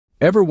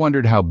Ever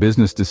wondered how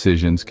business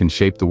decisions can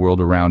shape the world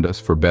around us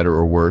for better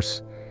or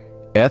worse?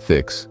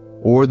 Ethics,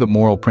 or the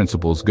moral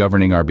principles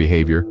governing our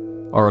behavior,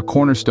 are a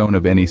cornerstone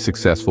of any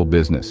successful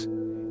business.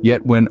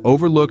 Yet when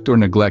overlooked or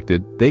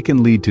neglected, they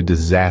can lead to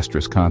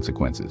disastrous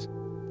consequences.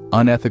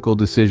 Unethical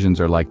decisions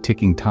are like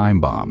ticking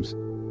time bombs.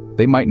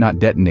 They might not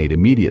detonate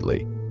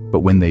immediately, but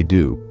when they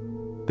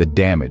do, the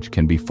damage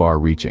can be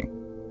far-reaching.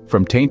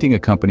 From tainting a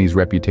company's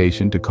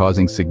reputation to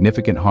causing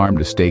significant harm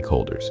to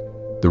stakeholders,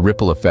 the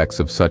ripple effects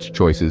of such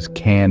choices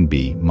can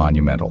be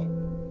monumental.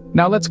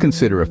 Now let's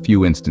consider a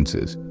few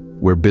instances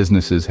where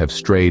businesses have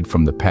strayed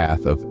from the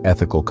path of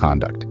ethical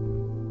conduct.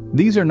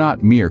 These are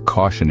not mere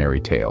cautionary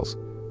tales,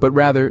 but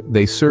rather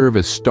they serve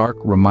as stark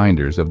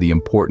reminders of the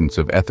importance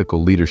of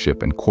ethical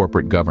leadership and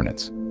corporate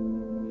governance.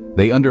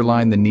 They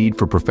underline the need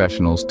for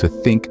professionals to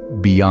think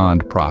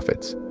beyond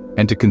profits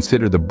and to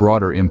consider the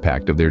broader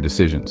impact of their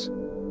decisions.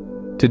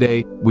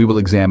 Today, we will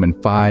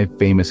examine 5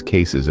 famous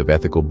cases of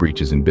ethical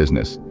breaches in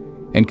business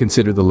and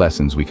consider the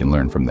lessons we can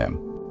learn from them.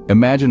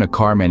 Imagine a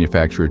car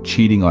manufacturer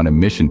cheating on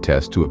emission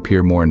tests to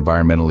appear more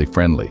environmentally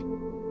friendly.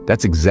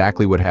 That's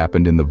exactly what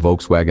happened in the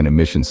Volkswagen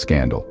Emissions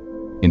Scandal.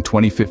 In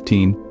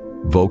 2015,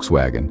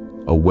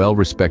 Volkswagen, a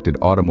well-respected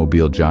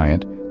automobile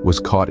giant, was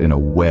caught in a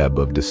web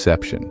of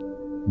deception.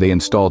 They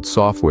installed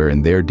software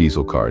in their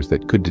diesel cars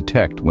that could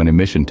detect when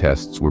emission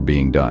tests were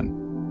being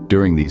done.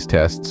 During these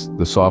tests,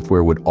 the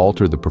software would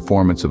alter the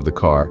performance of the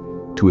car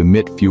to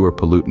emit fewer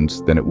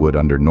pollutants than it would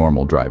under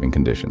normal driving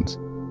conditions.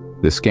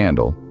 This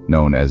scandal,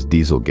 known as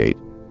Dieselgate,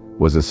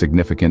 was a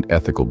significant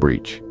ethical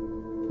breach.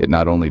 It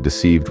not only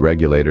deceived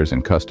regulators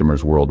and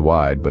customers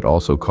worldwide, but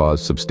also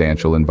caused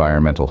substantial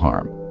environmental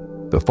harm.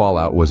 The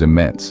fallout was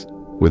immense,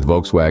 with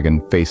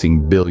Volkswagen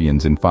facing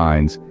billions in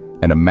fines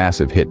and a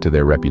massive hit to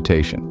their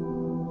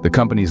reputation. The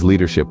company's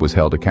leadership was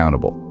held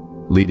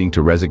accountable, leading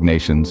to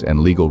resignations and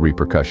legal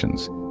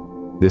repercussions.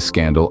 This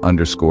scandal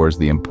underscores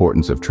the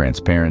importance of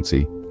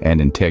transparency and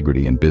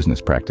integrity in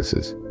business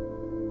practices.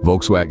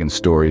 Volkswagen's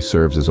story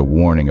serves as a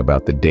warning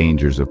about the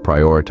dangers of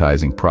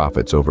prioritizing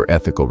profits over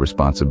ethical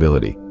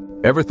responsibility.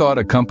 Ever thought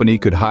a company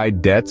could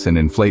hide debts and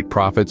inflate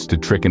profits to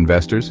trick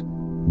investors?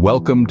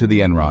 Welcome to the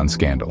Enron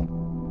scandal.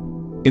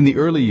 In the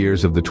early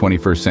years of the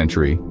 21st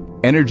century,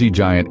 energy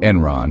giant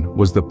Enron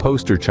was the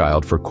poster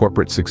child for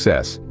corporate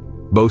success,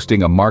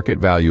 boasting a market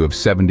value of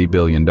 $70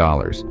 billion.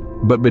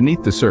 But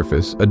beneath the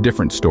surface, a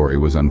different story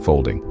was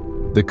unfolding.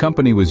 The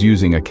company was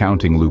using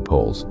accounting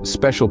loopholes,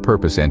 special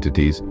purpose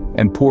entities,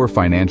 and poor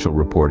financial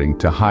reporting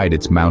to hide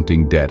its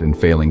mounting debt and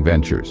failing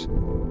ventures.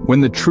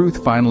 When the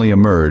truth finally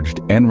emerged,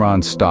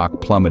 Enron's stock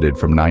plummeted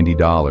from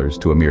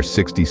 $90 to a mere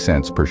 60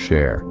 cents per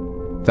share.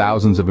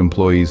 Thousands of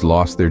employees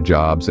lost their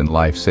jobs and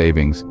life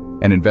savings,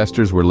 and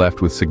investors were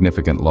left with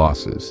significant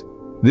losses.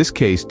 This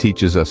case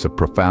teaches us a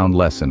profound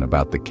lesson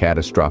about the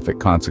catastrophic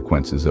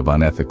consequences of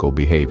unethical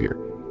behavior.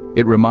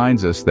 It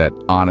reminds us that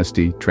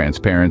honesty,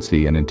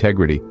 transparency, and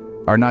integrity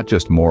are not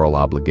just moral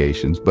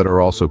obligations, but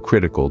are also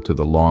critical to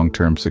the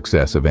long-term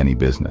success of any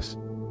business.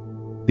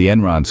 The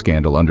Enron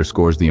scandal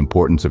underscores the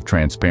importance of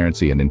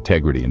transparency and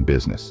integrity in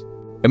business.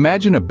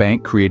 Imagine a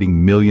bank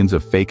creating millions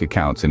of fake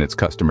accounts in its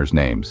customers'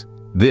 names.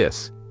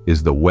 This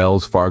is the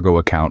Wells Fargo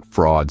account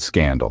fraud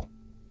scandal.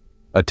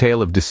 A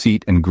tale of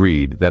deceit and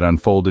greed that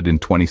unfolded in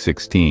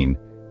 2016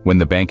 when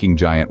the banking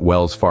giant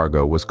Wells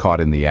Fargo was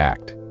caught in the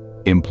act.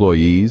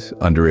 Employees,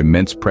 under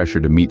immense pressure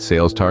to meet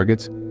sales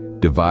targets,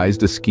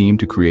 devised a scheme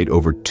to create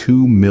over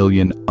 2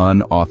 million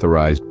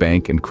unauthorized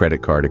bank and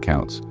credit card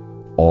accounts,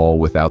 all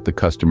without the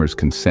customer's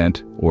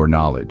consent or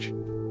knowledge.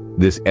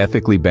 This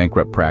ethically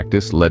bankrupt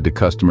practice led to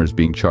customers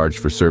being charged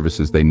for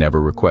services they never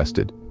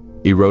requested,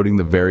 eroding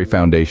the very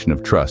foundation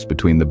of trust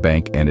between the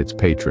bank and its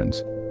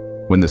patrons.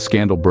 When the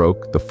scandal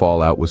broke, the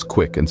fallout was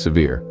quick and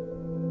severe.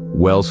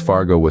 Wells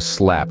Fargo was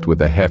slapped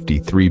with a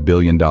hefty $3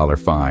 billion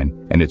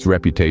fine, and its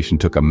reputation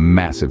took a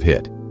massive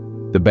hit.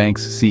 The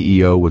bank's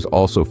CEO was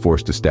also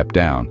forced to step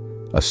down,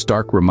 a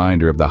stark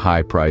reminder of the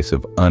high price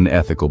of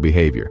unethical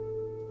behavior.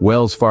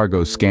 Wells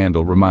Fargo's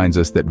scandal reminds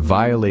us that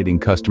violating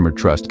customer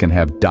trust can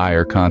have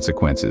dire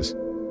consequences.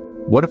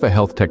 What if a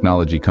health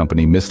technology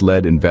company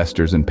misled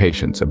investors and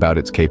patients about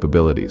its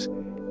capabilities?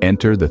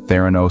 Enter the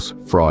Theranos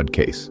fraud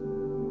case.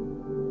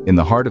 In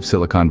the heart of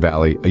Silicon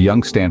Valley, a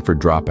young Stanford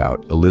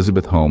dropout,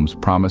 Elizabeth Holmes,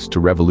 promised to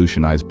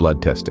revolutionize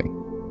blood testing.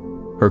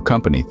 Her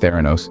company,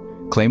 Theranos,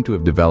 claimed to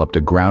have developed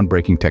a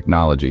groundbreaking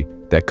technology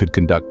that could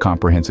conduct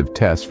comprehensive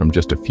tests from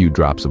just a few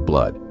drops of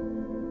blood.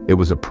 It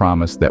was a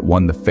promise that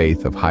won the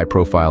faith of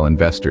high-profile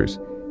investors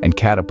and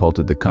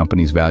catapulted the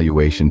company's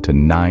valuation to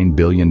 $9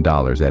 billion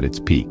at its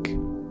peak.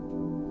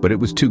 But it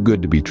was too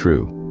good to be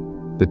true.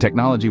 The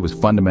technology was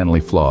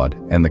fundamentally flawed,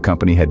 and the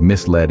company had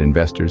misled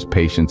investors,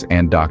 patients,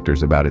 and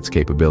doctors about its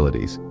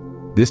capabilities.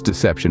 This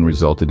deception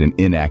resulted in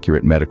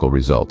inaccurate medical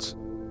results,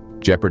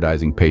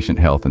 jeopardizing patient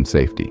health and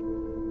safety.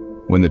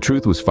 When the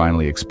truth was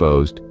finally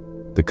exposed,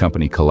 the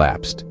company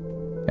collapsed,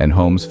 and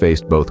Holmes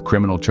faced both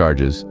criminal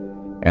charges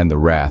and the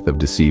wrath of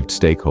deceived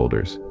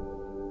stakeholders.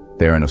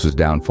 Theranos'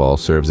 downfall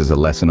serves as a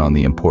lesson on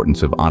the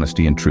importance of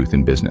honesty and truth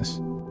in business.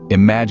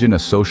 Imagine a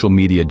social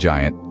media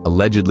giant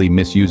allegedly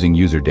misusing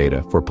user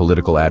data for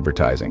political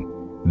advertising.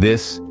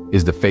 This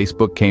is the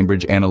Facebook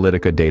Cambridge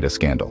Analytica data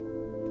scandal.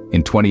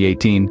 In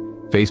 2018,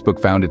 Facebook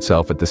found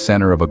itself at the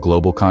center of a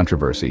global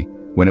controversy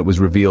when it was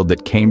revealed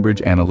that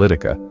Cambridge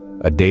Analytica,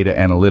 a data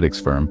analytics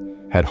firm,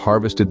 had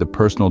harvested the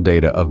personal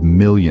data of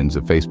millions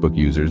of Facebook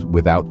users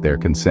without their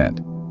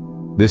consent.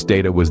 This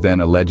data was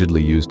then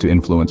allegedly used to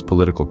influence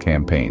political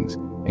campaigns,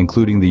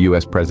 including the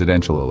US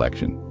presidential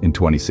election in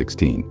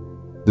 2016.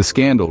 The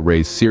scandal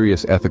raised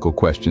serious ethical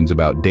questions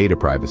about data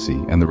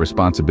privacy and the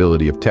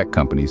responsibility of tech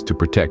companies to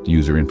protect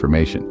user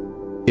information.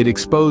 It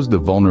exposed the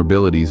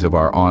vulnerabilities of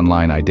our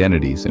online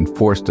identities and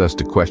forced us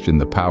to question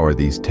the power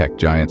these tech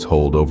giants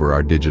hold over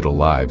our digital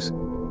lives.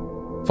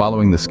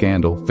 Following the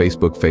scandal,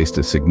 Facebook faced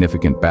a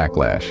significant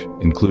backlash,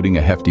 including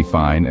a hefty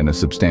fine and a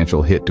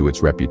substantial hit to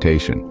its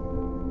reputation.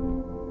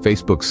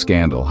 Facebook's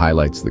scandal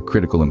highlights the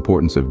critical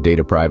importance of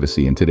data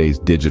privacy in today's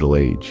digital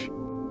age.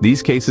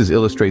 These cases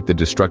illustrate the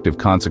destructive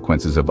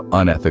consequences of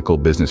unethical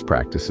business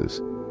practices.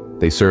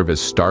 They serve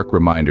as stark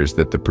reminders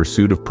that the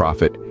pursuit of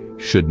profit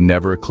should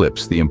never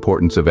eclipse the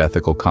importance of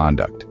ethical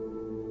conduct.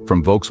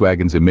 From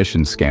Volkswagen's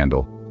emissions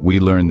scandal, we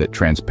learn that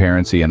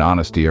transparency and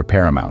honesty are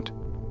paramount.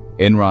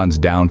 Enron's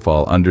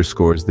downfall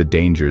underscores the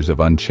dangers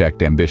of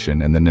unchecked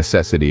ambition and the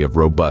necessity of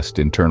robust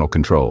internal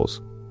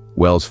controls.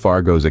 Wells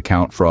Fargo's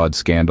account fraud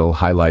scandal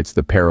highlights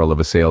the peril of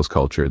a sales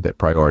culture that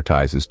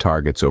prioritizes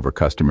targets over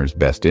customers'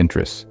 best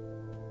interests.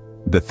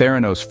 The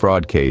Theranos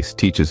fraud case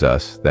teaches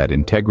us that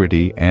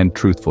integrity and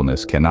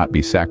truthfulness cannot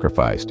be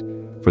sacrificed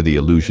for the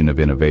illusion of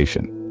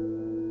innovation.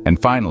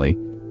 And finally,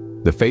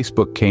 the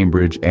Facebook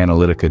Cambridge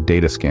Analytica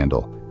data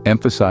scandal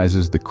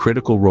emphasizes the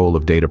critical role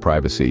of data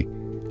privacy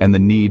and the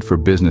need for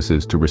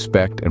businesses to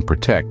respect and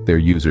protect their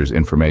users'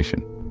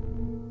 information.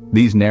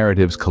 These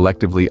narratives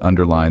collectively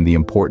underline the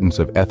importance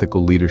of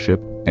ethical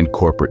leadership and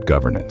corporate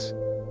governance.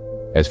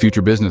 As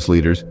future business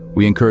leaders,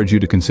 we encourage you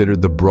to consider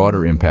the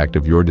broader impact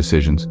of your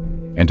decisions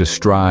and to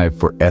strive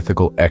for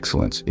ethical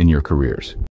excellence in your careers.